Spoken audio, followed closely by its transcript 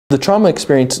The trauma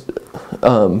experience,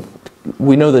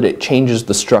 we know that it changes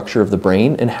the structure of the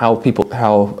brain and how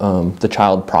the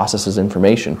child processes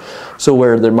information. So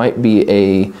where there might be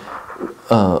an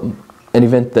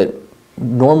event that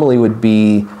normally would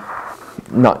be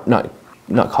not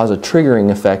cause a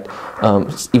triggering effect,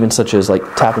 even such as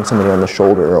like tapping somebody on the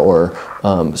shoulder or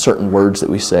certain words that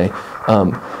we say,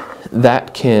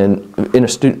 that can, in a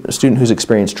student who's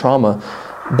experienced trauma,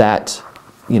 that,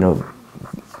 you know,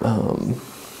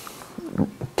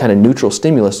 kind of neutral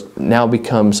stimulus now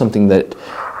becomes something that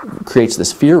creates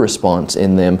this fear response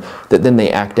in them that then they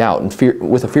act out. And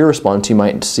with a fear response, you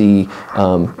might see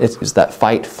it's that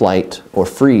fight, flight, or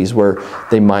freeze, where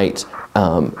they might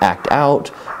act out.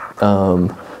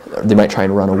 They might try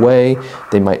and run away.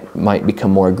 They might become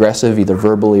more aggressive, either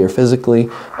verbally or physically,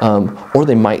 or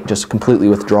they might just completely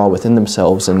withdraw within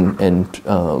themselves and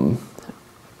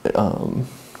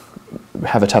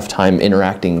have a tough time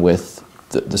interacting with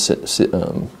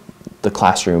the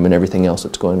classroom and everything else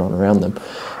that's going on around them.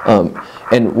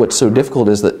 And what's so difficult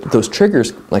is that those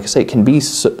triggers, like I say, can be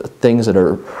things that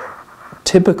are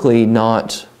typically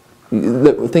not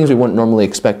the things we wouldn't normally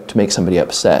expect to make somebody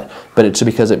upset, but it's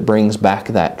because it brings back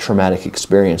that traumatic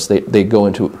experience. They go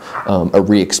into a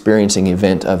re-experiencing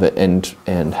event of it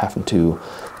and having to,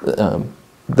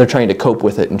 they're trying to cope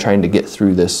with it and trying to get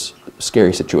through this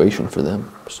scary situation for them.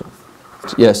 So,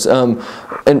 yes, and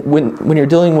when you're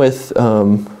dealing with,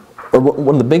 or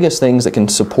one of the biggest things that can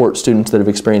support students that have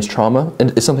experienced trauma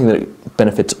is something that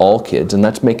benefits all kids, and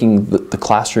that's making the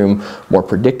classroom more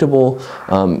predictable,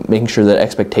 making sure that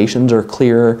expectations are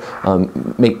clear,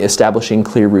 establishing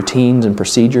clear routines and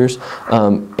procedures,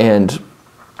 and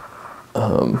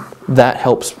that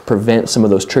helps prevent some of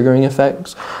those triggering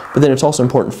effects. But then it's also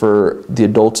important for the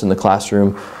adults in the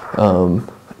classroom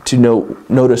to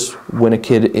notice when a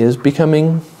kid is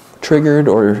becoming triggered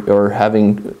or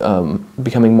having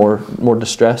becoming more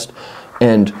distressed,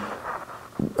 and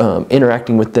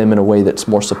interacting with them in a way that's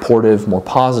more supportive, more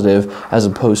positive, as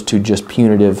opposed to just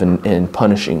punitive and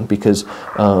punishing, because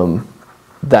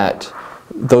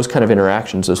those kind of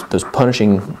interactions, those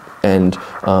punishing and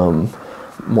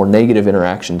more negative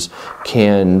interactions,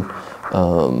 can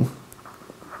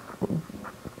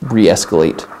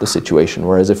re-escalate the situation.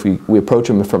 Whereas if we approach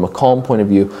them from a calm point of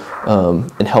view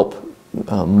and help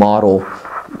model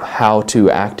how to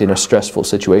act in a stressful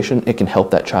situation, it can help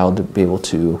that child to be able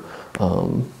to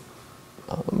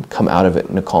come out of it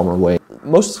in a calmer way.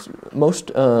 Most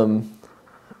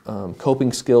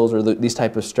coping skills or these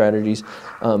type of strategies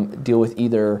deal with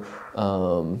either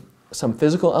some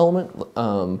physical element,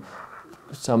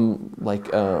 some like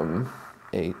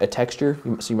a texture.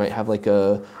 So you might have like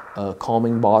a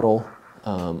calming bottle,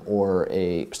 or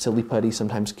a silly putty.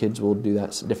 Sometimes kids will do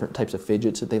that. Different types of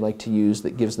fidgets that they like to use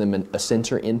that gives them a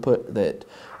sensor input that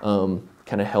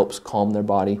kind of helps calm their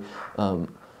body.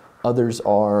 Others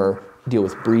deal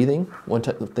with breathing. One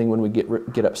type of thing when we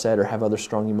get upset or have other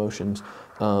strong emotions,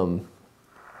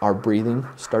 our breathing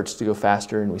starts to go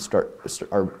faster, and we start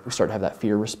to have that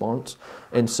fear response.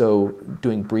 And so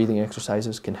doing breathing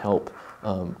exercises can help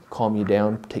calm you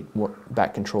down, take more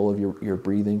back control of your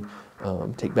breathing,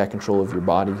 take back control of your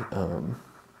body,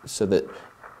 so that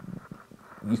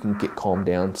you can get calmed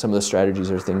down. Some of the strategies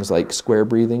are things like square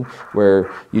breathing,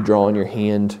 where you draw on your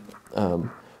hand,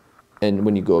 and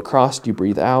when you go across, you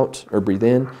breathe out or breathe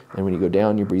in, and when you go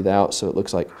down, you breathe out. So it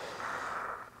looks like.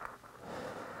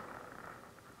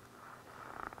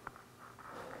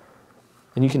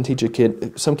 And you can teach a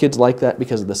kid, some kids like that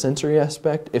because of the sensory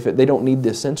aspect. If they don't need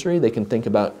the sensory, they can think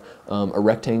about a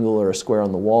rectangle or a square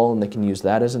on the wall, and they can use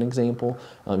that as an example.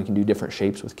 You can do different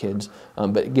shapes with kids,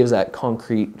 but it gives that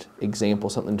concrete example,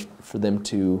 something for them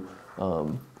to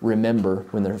remember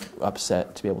when they're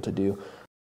upset, to be able to do.